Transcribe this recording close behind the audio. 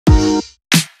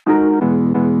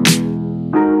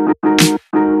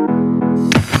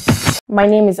My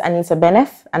name is Anita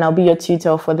Benneth, and I'll be your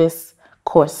tutor for this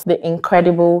course, The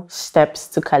Incredible Steps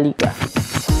to Calligraphy.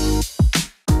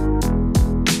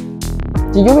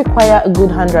 Do you require a good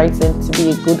handwriting to be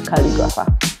a good calligrapher?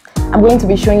 I'm going to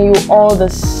be showing you all the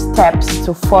steps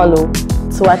to follow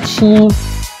to achieve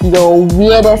your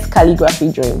weirdest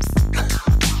calligraphy dreams.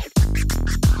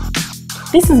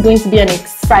 This is going to be an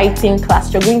exciting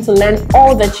class. You're going to learn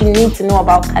all that you need to know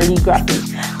about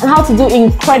calligraphy and how to do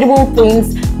incredible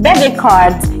things, birthday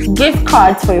cards, gift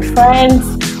cards for your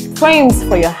friends, frames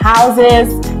for your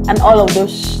houses, and all of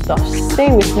those stuff.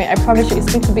 Stay with me. I promise you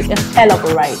it's going to be a hell of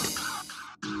a ride.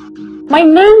 My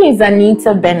name is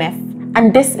Anita Benneth,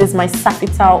 and this is my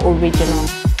Sapphital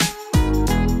original.